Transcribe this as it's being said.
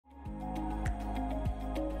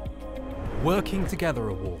Working Together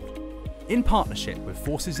Award, in partnership with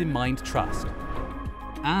Forces in Mind Trust.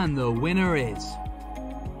 And the winner is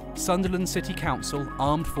Sunderland City Council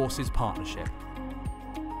Armed Forces Partnership.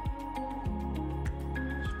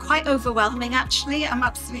 Quite overwhelming, actually. I'm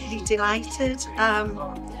absolutely delighted.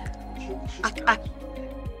 I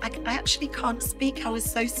actually can't speak. I was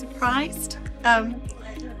so surprised.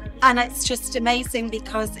 And it's just amazing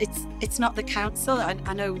because it's not the council. I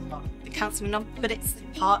know the council, but it's the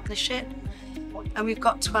partnership. And we've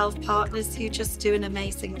got 12 partners who just do an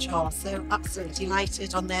amazing job. So absolutely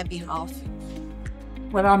delighted on their behalf.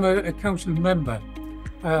 Well, I'm a council member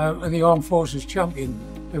and the Armed Forces Champion.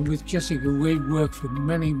 And with Jessica, we worked for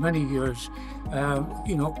many, many years,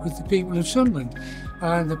 with the people of Sunderland.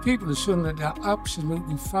 And the people of Sunderland are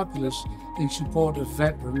absolutely fabulous in support of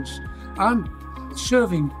veterans and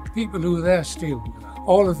serving people who are there still.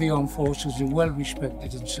 All of the armed forces are well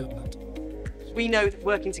respected in Sunderland. We know that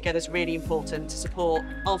working together is really important to support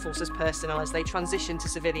armed forces personnel as they transition to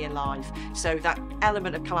civilian life. So that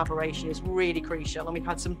element of collaboration is really crucial, and we've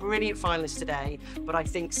had some brilliant finalists today, but I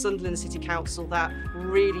think Sunderland City Council, that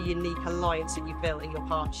really unique alliance that you've built in your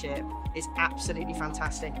partnership is absolutely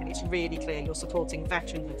fantastic, and it's really clear you're supporting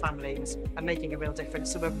veterans and families and making a real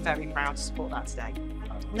difference, so we're very proud to support that today.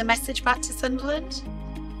 The message back to Sunderland,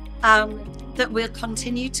 that we'll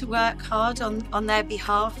continue to work hard on their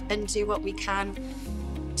behalf and do what we can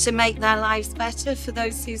to make their lives better for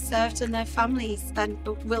those who served and their families, and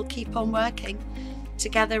we'll keep on working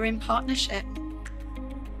together in partnership.